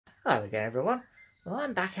Hello again everyone. Well,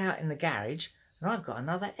 I'm back out in the garage and I've got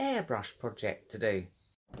another airbrush project to do.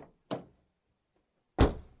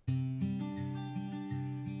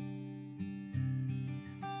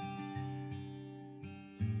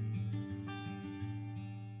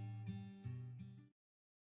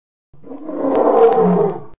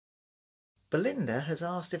 Belinda has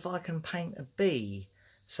asked if I can paint a bee,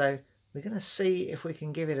 so we're going to see if we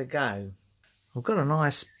can give it a go. I've got a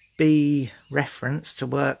nice bee reference to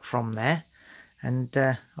work from there, and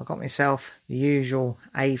I've got myself the usual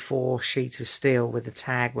A4 sheet of steel with the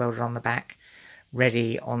tag welded on the back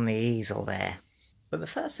ready on the easel there. But the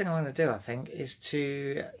first thing I'm going to do, I think, is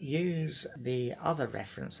to use the other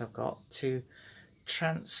reference I've got to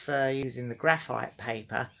transfer, using the graphite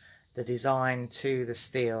paper, the design to the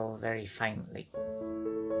steel very faintly.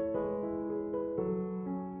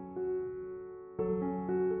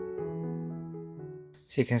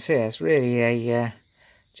 So you can see it's really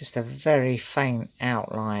just a very faint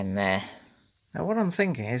outline there. Now what I'm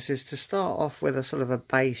thinking is to start off with a sort of a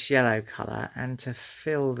base yellow colour and to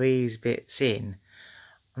fill these bits in.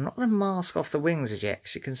 I'm not going to mask off the wings as yet,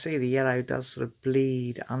 because you can see the yellow does sort of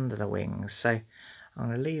bleed under the wings, so I'm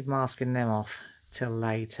going to leave masking them off till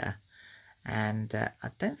later. And I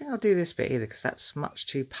don't think I'll do this bit either, because that's much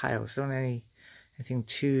too pale, so I don't want anything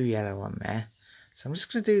too yellow on there. So I'm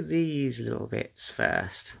just going to do these little bits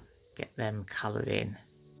first, get them coloured in.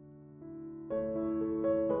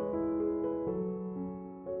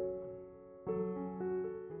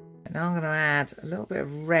 And now I'm going to add a little bit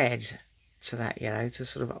of red to that yellow to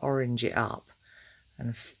sort of orange it up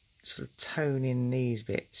and sort of tone in these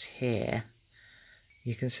bits here.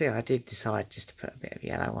 You can see I did decide just to put a bit of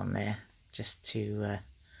yellow on there just to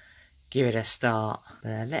give it a start.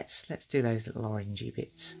 But let's do those little orangey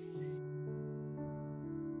bits.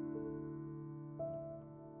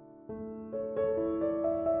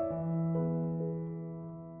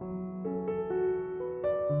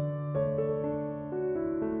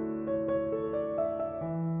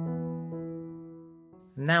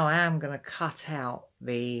 Now I am going to cut out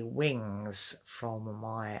the wings from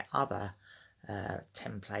my other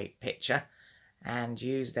template picture and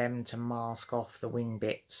use them to mask off the wing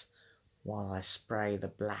bits while I spray the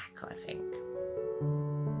black, I think.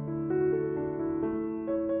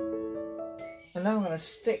 And now I'm going to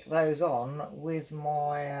stick those on with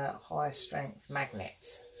my high strength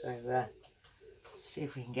magnets. So let's see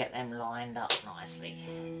if we can get them lined up nicely.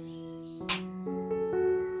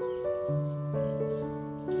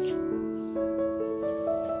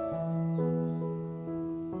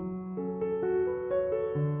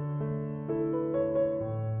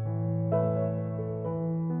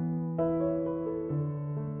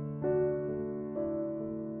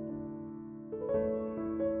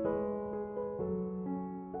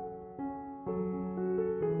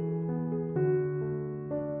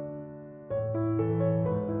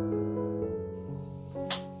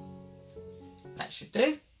 That should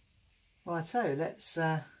do. Right, so let's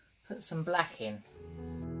put some black in.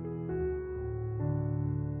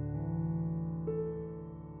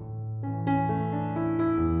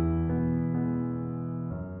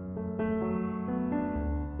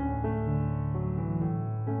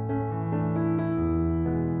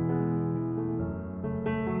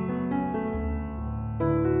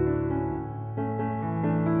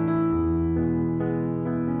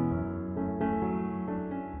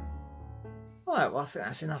 Right, well I think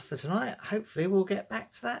that's enough for tonight. Hopefully we'll get back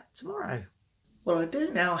to that tomorrow. Well, I do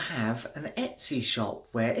now have an Etsy shop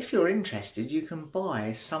where, if you're interested, you can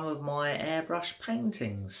buy some of my airbrush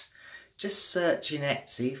paintings. Just search in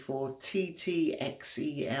Etsy for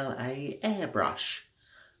Ttxela Airbrush.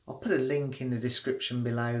 I'll put a link in the description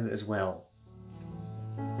below as well.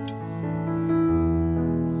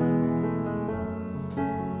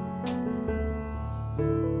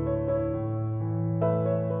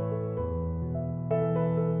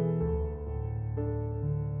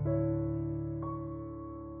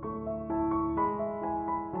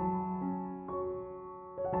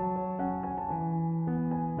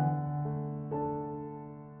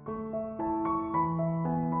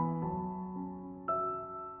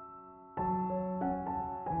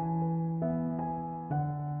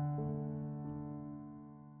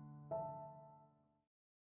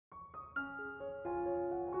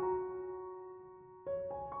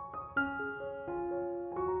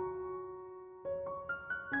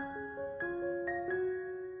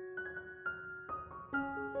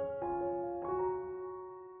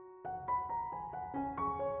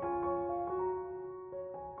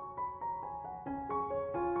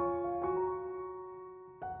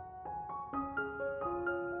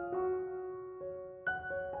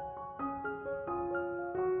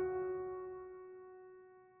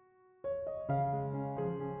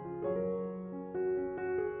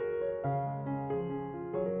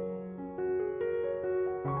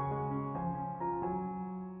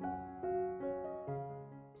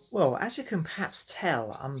 Well, as you can perhaps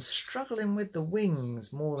tell, I'm struggling with the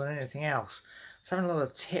wings more than anything else. I was having a lot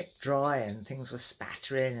of tip dry and things were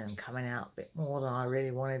spattering and coming out a bit more than I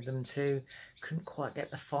really wanted them to. Couldn't quite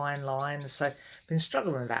get the fine lines, so been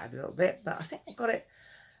struggling with that a little bit, but I think I got it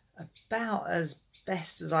about as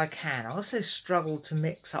best as I can. I also struggled to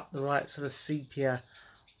mix up the right sort of sepia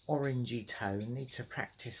orangey tone. Need to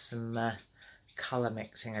practice some colour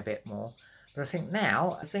mixing a bit more. But I think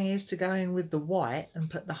now the thing is to go in with the white and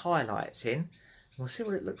put the highlights in. We'll see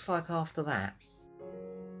what it looks like after that.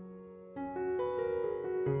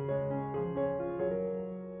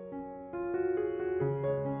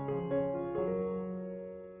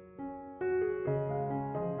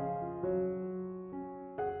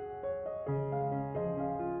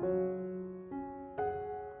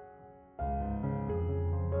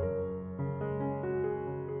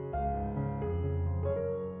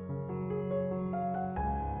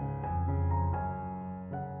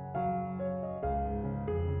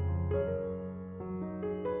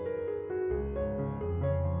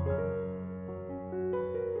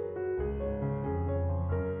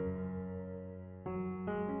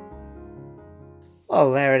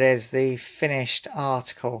 Well, there it is, the finished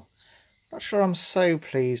article. Not sure I'm so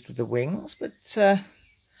pleased with the wings, but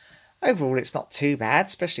overall it's not too bad,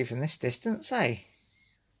 especially from this distance, eh?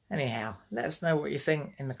 Anyhow, let us know what you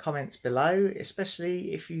think in the comments below,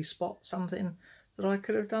 especially if you spot something that I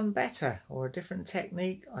could have done better or a different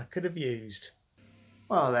technique I could have used.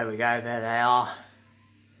 Well, there we go, there they are.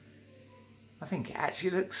 I think it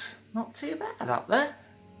actually looks not too bad up there.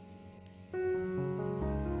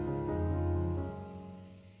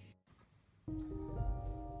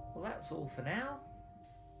 Well, that's all for now.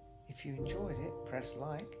 If you enjoyed it, press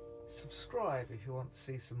like. Subscribe if you want to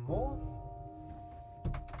see some more.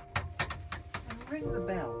 And ring the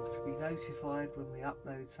bell to be notified when we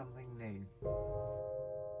upload something new.